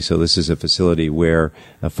facility. So this is a facility where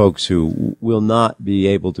folks who will not be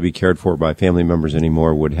able to be cared for by family members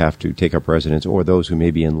anymore would have to take up residence, or those who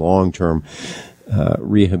may be in long-term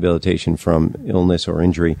rehabilitation from illness or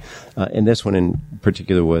injury. And this one in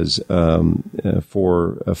particular was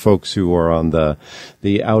for folks who are on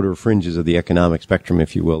the outer fringes of the economic spectrum,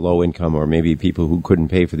 if you will, low income, or maybe people who couldn't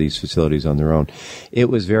pay for these facilities on their own. It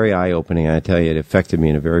was very eye-opening. I tell you, it affected me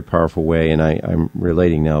in a very powerful way, and I'm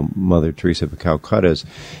relating now Mother Teresa of Calcutta's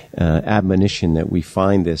admonition that we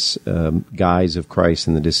find this guise of Christ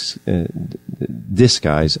in the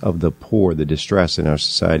disguise of the poor, the distress in our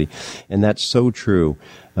society. And that's so true.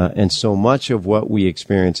 And so much of what we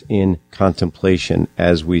experience in contemplation,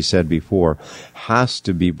 as we said before, has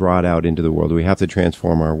to be brought out into the world. We have to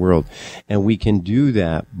transform our world. And we can do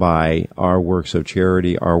that by our works of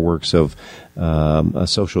charity, our works of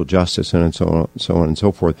social justice, and so on and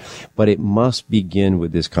so forth. But it must begin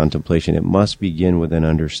with this contemplation. It must begin with an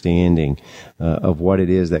understanding of what it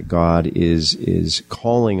is that God is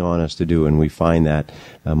calling on us to do. And we find that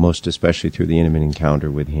most especially through the intimate encounter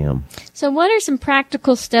with Him. So what are some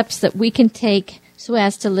practical steps that we can take so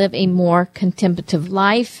as to live a more contemplative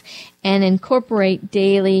life and incorporate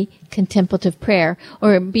daily contemplative prayer,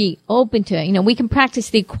 or be open to it? We can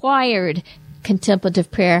practice the acquired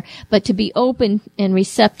contemplative prayer, but to be open and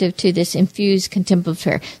receptive to this infused contemplative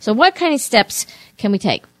prayer. So what kind of steps can we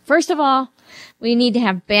take? First of all, we need to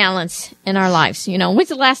have balance in our lives. When's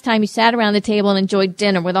the last time you sat around the table and enjoyed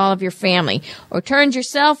dinner with all of your family, or turned your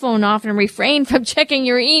cell phone off and refrained from checking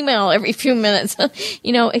your email every few minutes?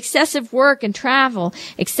 Excessive work and travel,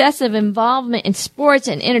 excessive involvement in sports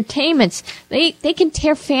and entertainments, they can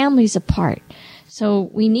tear families apart. So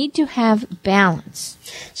we need to have balance.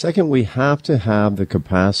 Second, we have to have the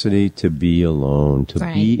capacity to be alone, to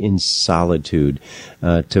be in solitude,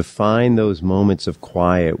 to find those moments of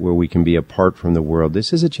quiet where we can be apart from the world.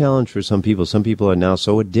 This is a challenge for some people. Some people are now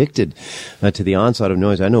so addicted to the onslaught of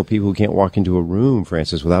noise. I know people who can't walk into a room,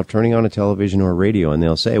 Francis, without turning on a television or a radio, and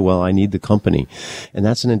they'll say, well, I need the company. And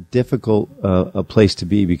that's a difficult a place to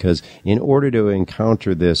be, because in order to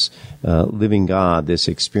encounter this living God, this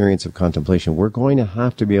experience of contemplation, we're going to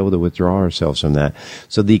have to be able to withdraw ourselves from that.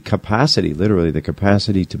 So the capacity, literally the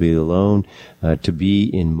capacity to be alone, to be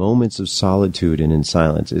in moments of solitude and in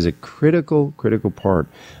silence, is a critical part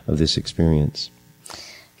of this experience.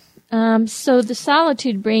 So the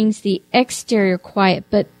solitude brings the exterior quiet,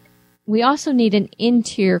 but we also need an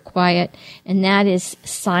interior quiet, and that is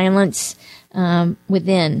silence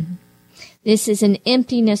within. This is an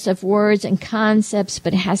emptiness of words and concepts,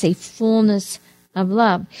 but it has a fullness of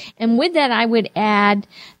love. And with that, I would add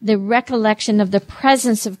the recollection of the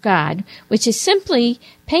presence of God, which is simply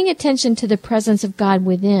paying attention to the presence of God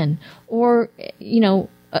within, or,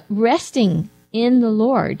 resting in the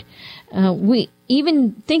Lord. We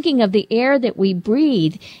even thinking of the air that we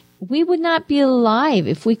breathe, we would not be alive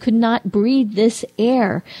if we could not breathe this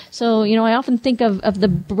air. So, I often think of the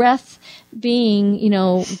breath being,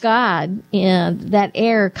 God, and that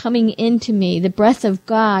air coming into me, the breath of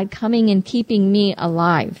God coming and keeping me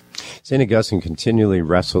alive. St. Augustine continually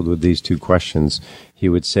wrestled with these two questions. He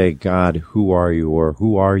would say, God, who are you? Or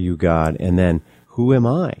who are you, God? And then, who am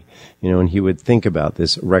I? And he would think about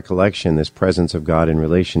this recollection, this presence of God in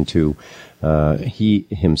relation to he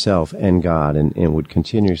himself and God, and would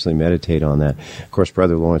continuously meditate on that. Of course,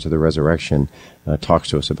 Brother Lawrence of the Resurrection talks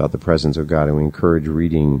to us about the presence of God, and we encourage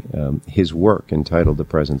reading his work entitled The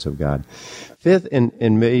Presence of God. Fifth,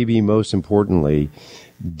 and maybe most importantly,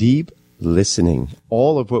 deep listening.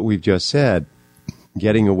 All of what we've just said,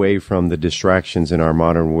 getting away from the distractions in our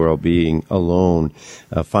modern world, being alone,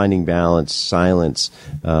 finding balance, silence,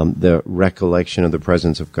 the recollection of the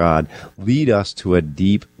presence of God, lead us to a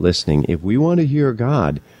deep listening. If we want to hear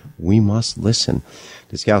God, we must listen.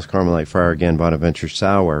 The Scouse Carmelite friar, again, Bonaventure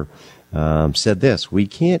Sauer, said this: we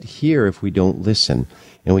can't hear if we don't listen,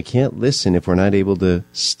 and we can't listen if we're not able to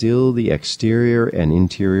still the exterior and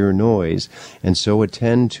interior noise, and so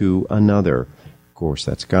attend to another. Of course,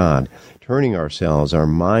 that's God. Turning ourselves, our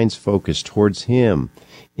minds focused towards Him,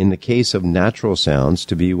 in the case of natural sounds,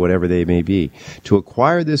 to be whatever they may be. To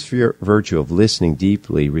acquire this virtue of listening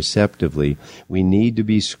deeply, receptively, we need to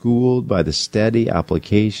be schooled by the steady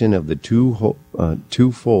application of the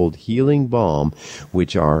twofold healing balm,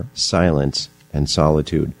 which are silence and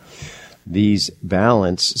solitude. These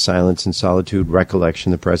balance, silence and solitude,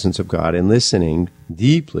 recollection, the presence of God, and listening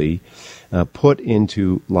deeply put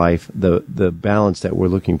into life the balance that we're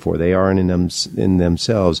looking for. They are in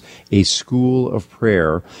themselves a school of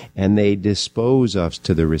prayer, and they dispose us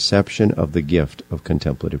to the reception of the gift of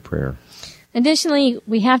contemplative prayer. Additionally,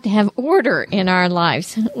 we have to have order in our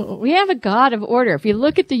lives. We have a God of order. If you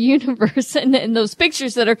look at the universe and those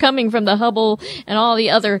pictures that are coming from the Hubble and all the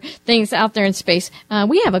other things out there in space,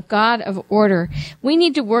 we have a God of order. We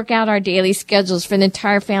need to work out our daily schedules for the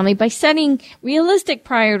entire family by setting realistic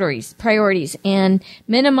priorities and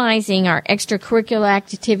minimizing our extracurricular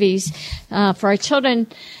activities for our children.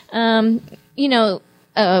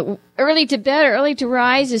 Early to bed, early to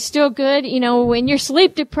rise is still good. When you're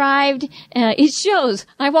sleep deprived, it shows.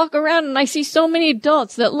 I walk around and I see so many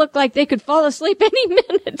adults that look like they could fall asleep any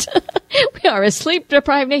minute. We are a sleep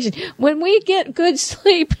deprived nation. When we get good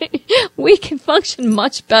sleep, we can function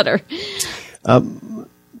much better.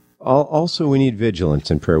 Also, we need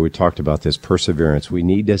vigilance in prayer. We talked about this, perseverance. We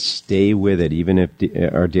need to stay with it, even if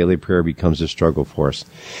our daily prayer becomes a struggle for us.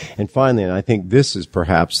 And finally, and I think this is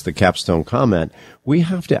perhaps the capstone comment, we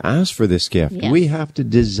have to ask for this gift. Yes. We have to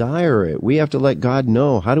desire it. We have to let God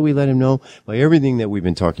know. How do we let Him know? By everything that we've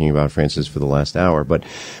been talking about, Francis, for the last hour. But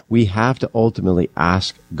we have to ultimately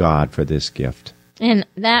ask God for this gift. And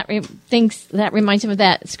that reminds me of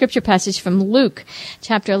that scripture passage from Luke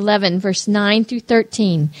chapter 11, verse 9 through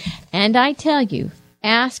 13. And I tell you,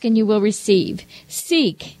 ask and you will receive.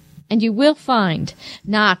 Seek and you will find.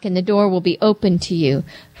 Knock and the door will be opened to you.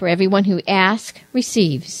 For everyone who asks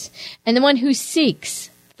receives. And the one who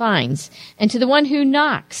seeks finds. And to the one who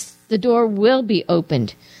knocks, the door will be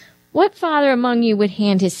opened. What father among you would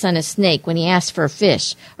hand his son a snake when he asks for a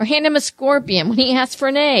fish, or hand him a scorpion when he asks for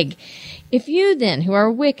an egg? If you then, who are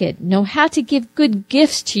wicked, know how to give good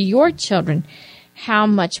gifts to your children, how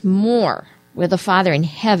much more will the Father in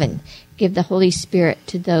heaven give the Holy Spirit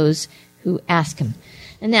to those who ask Him?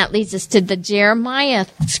 And that leads us to the Jeremiah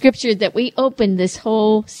scripture that we opened this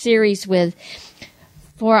whole series with.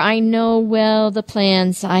 For I know well the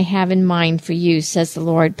plans I have in mind for you, says the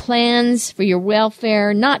Lord. Plans for your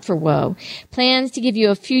welfare, not for woe. Plans to give you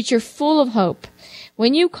a future full of hope.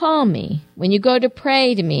 When you call me, when you go to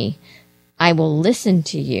pray to me, I will listen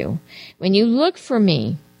to you. When you look for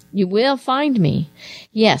me, you will find me.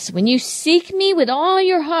 Yes, when you seek me with all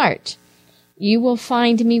your heart, you will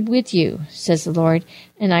find me with you, says the Lord,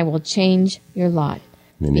 and I will change your lot.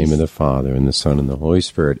 In the name of the Father, and the Son, and the Holy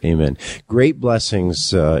Spirit. Amen. Great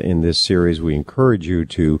blessings in this series. We encourage you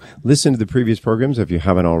to listen to the previous programs if you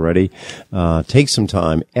haven't already. Take some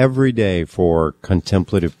time every day for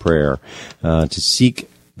contemplative prayer to seek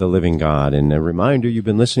the living God. And a reminder, you've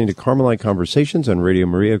been listening to Carmelite Conversations on Radio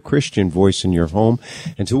Maria, Christian voice in your home.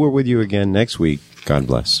 Until we're with you again next week, God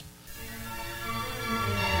bless.